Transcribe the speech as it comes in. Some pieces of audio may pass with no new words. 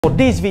For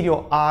this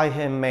video I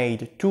have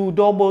made two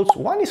doubles.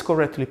 One is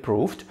correctly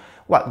proofed,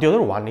 while the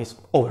other one is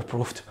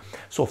overproofed.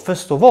 So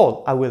first of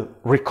all I will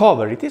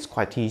recover it. It's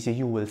quite easy,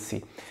 you will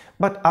see.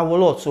 But I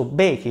will also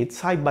bake it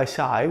side by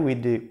side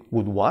with the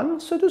good one,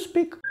 so to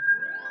speak.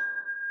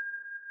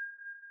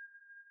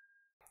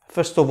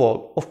 First of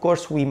all, of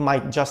course, we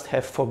might just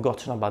have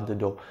forgotten about the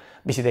dough.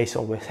 Busy days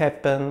always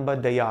happen,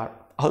 but they are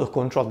out of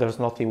control. There's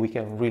nothing we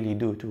can really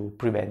do to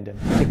prevent them.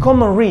 The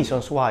common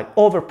reasons why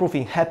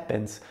overproofing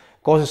happens,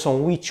 causes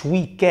on which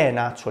we can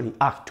actually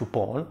act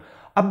upon,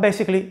 are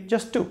basically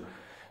just two.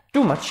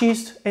 Too much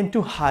yeast and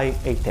too high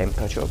a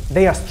temperature.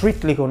 They are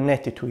strictly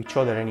connected to each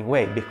other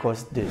anyway,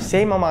 because the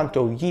same amount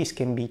of yeast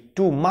can be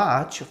too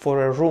much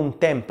for a room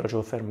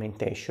temperature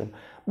fermentation.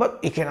 But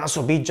it can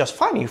also be just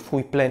fine if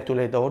we plan to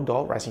let our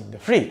dough rise in the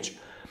fridge.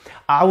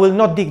 I will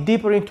not dig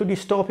deeper into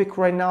this topic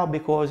right now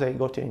because I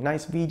got a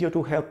nice video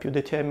to help you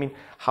determine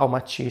how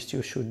much yeast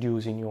you should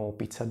use in your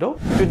pizza dough.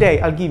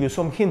 Today I'll give you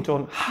some hints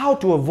on how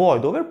to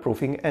avoid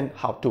overproofing and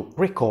how to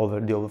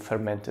recover the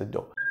over-fermented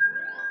dough.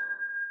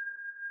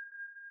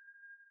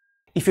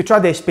 If you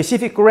tried a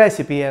specific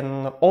recipe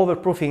and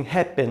overproofing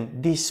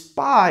happened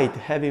despite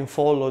having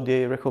followed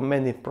the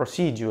recommended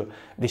procedure,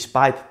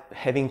 despite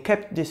having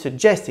kept the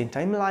suggested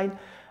timeline,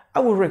 I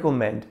would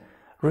recommend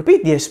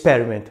repeat the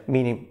experiment,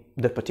 meaning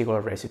the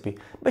particular recipe,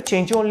 but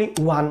change only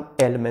one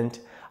element.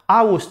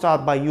 I will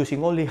start by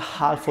using only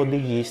half of the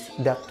yeast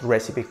that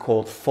recipe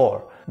called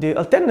for. The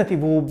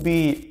alternative would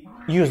be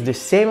use the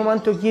same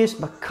amount of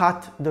yeast but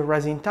cut the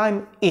rising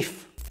time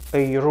if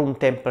a room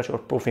temperature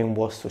proofing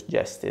was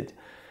suggested.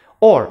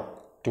 Or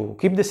to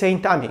keep the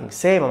same timing,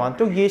 same amount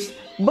of yeast,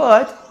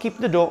 but keep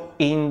the dough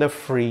in the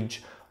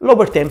fridge,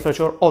 lower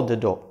temperature of the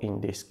dough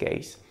in this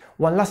case.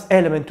 One last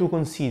element to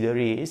consider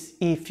is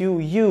if you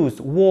use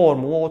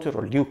warm water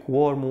or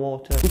lukewarm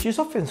water, which is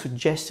often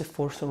suggested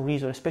for some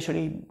reason,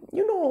 especially,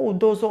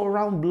 those all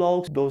around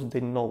blogs, those they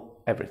know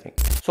everything.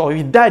 So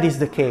if that is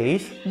the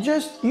case,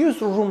 just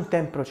use room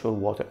temperature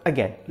water.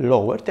 Again,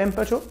 lower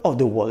temperature of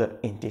the water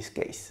in this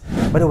case.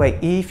 By the way,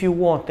 if you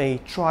want a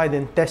tried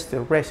and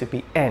tested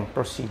recipe and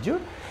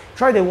procedure,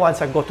 try the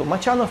ones I got on my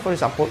channel. For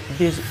example,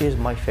 this is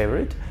my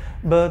favorite.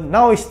 But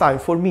now it's time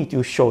for me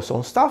to show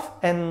some stuff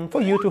and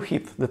for you to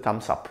hit the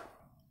thumbs up.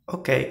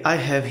 Okay, I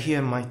have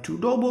here my two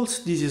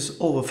doubles. This is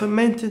over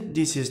fermented,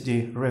 this is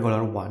the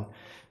regular one.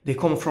 They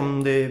come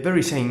from the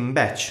very same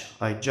batch.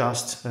 I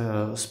just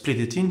split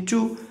it in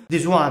two.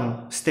 This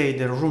one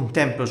stayed at room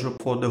temperature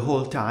for the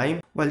whole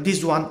time, while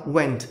this one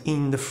went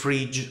in the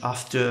fridge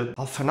after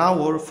half an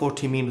hour,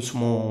 40 minutes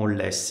more or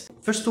less.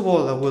 First of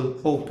all, I will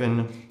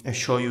open and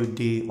show you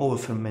the over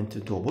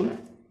fermented double.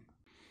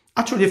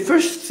 Actually, the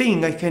first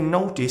thing I can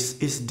notice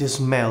is the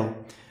smell.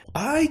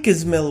 I can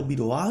smell a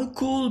bit of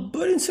alcohol,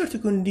 but in certain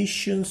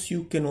conditions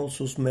you can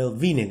also smell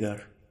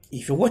vinegar.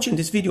 If you're watching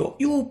this video,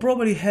 you will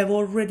probably have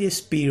already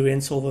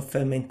experienced over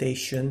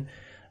fermentation.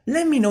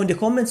 Let me know in the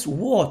comments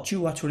what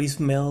you actually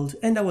smelled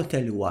and I will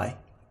tell you why.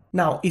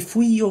 Now, if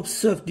we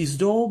observe this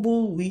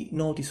double, we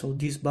notice all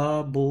these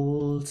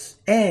bubbles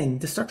and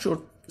the structure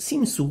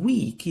seems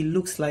weak. It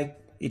looks like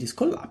it is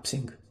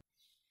collapsing.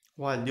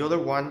 While the other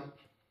one,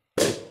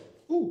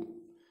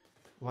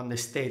 one that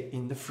stayed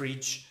in the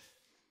fridge,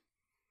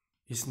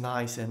 is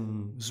nice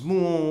and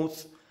smooth.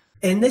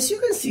 And as you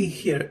can see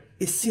here,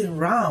 it's still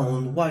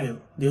round while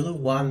the other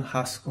one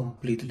has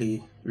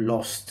completely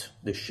lost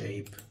the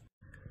shape.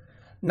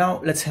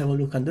 Now let's have a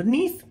look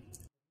underneath.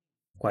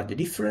 Quite the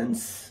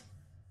difference.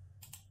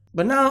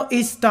 But now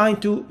it's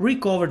time to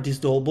recover this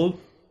double.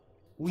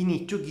 We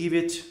need to give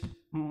it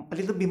a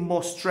little bit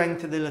more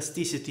strength and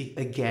elasticity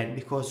again,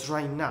 because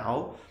right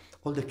now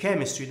all the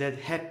chemistry that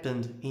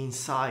happened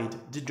inside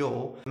the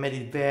dough made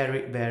it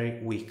very,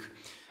 very weak.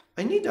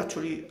 I need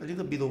actually a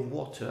little bit of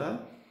water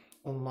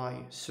on my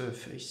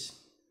surface.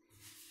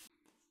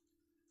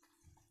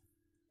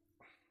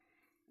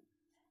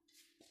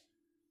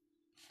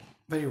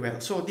 Very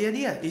well. So the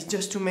idea is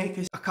just to make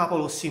a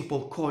couple of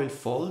simple coil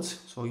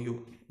folds. So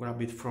you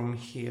grab it from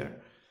here.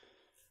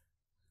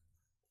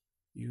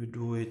 You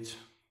do it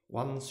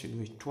once, you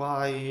do it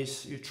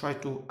twice. You try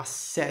to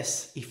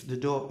assess if the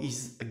dough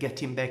is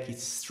getting back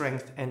its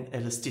strength and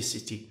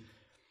elasticity.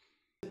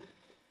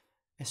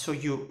 And so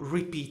you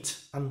repeat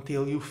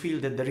until you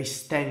feel that there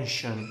is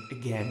tension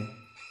again.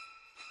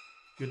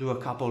 You do a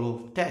couple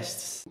of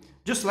tests,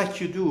 just like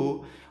you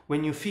do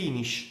when you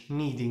finish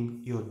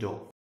kneading your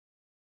dough.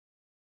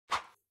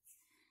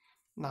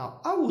 Now,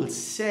 I will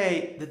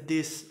say that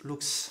this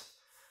looks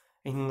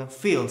and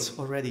feels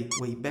already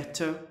way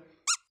better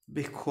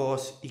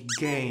because it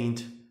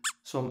gained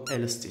some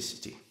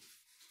elasticity.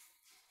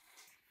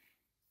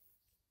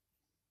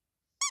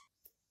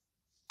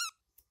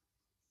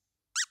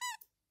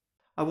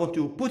 I want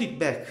to put it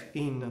back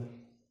in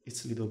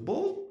its little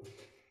bowl.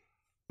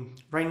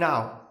 Right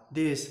now,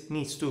 this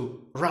needs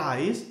to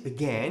rise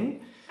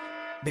again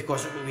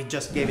because we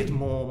just gave it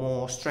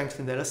more strength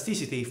and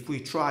elasticity. If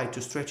we try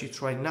to stretch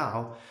it right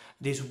now,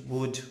 this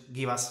would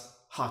give us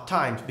hard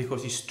times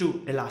because it's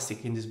too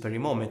elastic in this very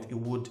moment. It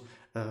would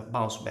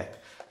bounce back.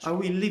 I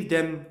will leave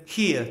them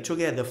here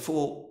together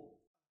for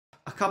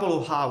a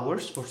couple of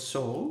hours or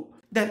so.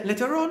 Then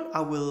later on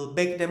I will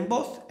bake them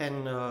both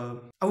and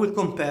I will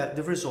compare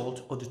the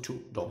result of the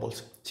two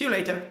doubles. See you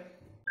later!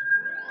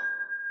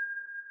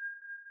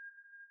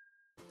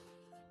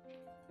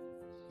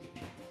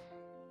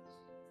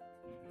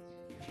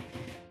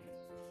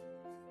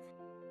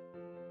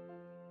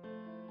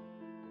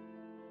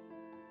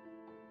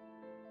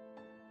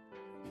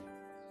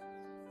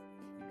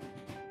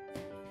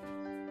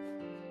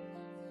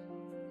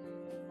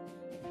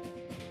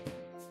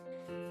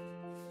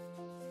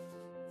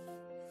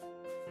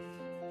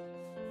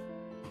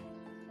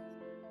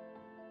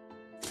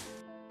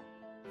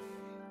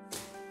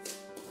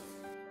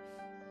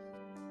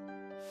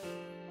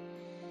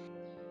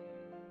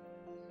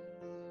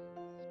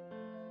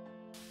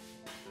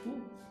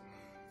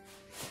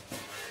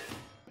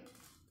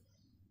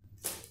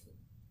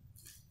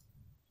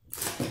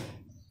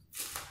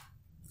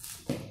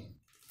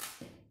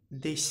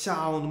 They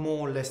sound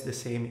more or less the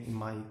same in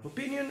my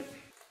opinion.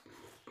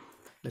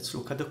 Let's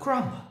look at the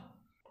crumb.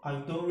 I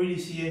don't really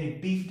see any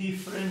big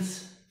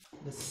difference.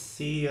 Let's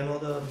see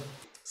another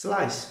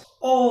slice.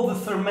 Over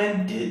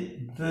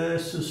fermented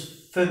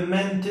versus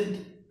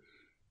fermented.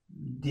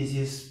 This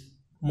is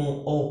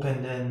more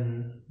open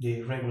than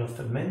the regular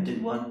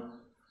fermented one.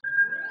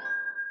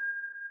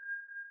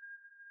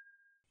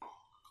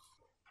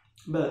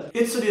 But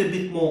it's a little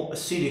bit more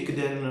acidic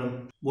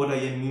than what I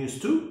am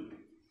used to.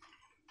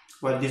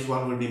 Well, this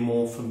one will be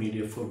more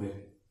familiar for me.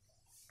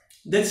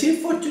 That's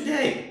it for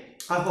today.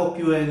 I hope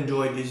you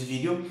enjoyed this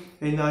video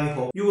and I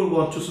hope you will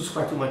want to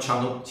subscribe to my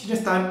channel. See you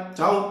next time.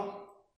 Ciao!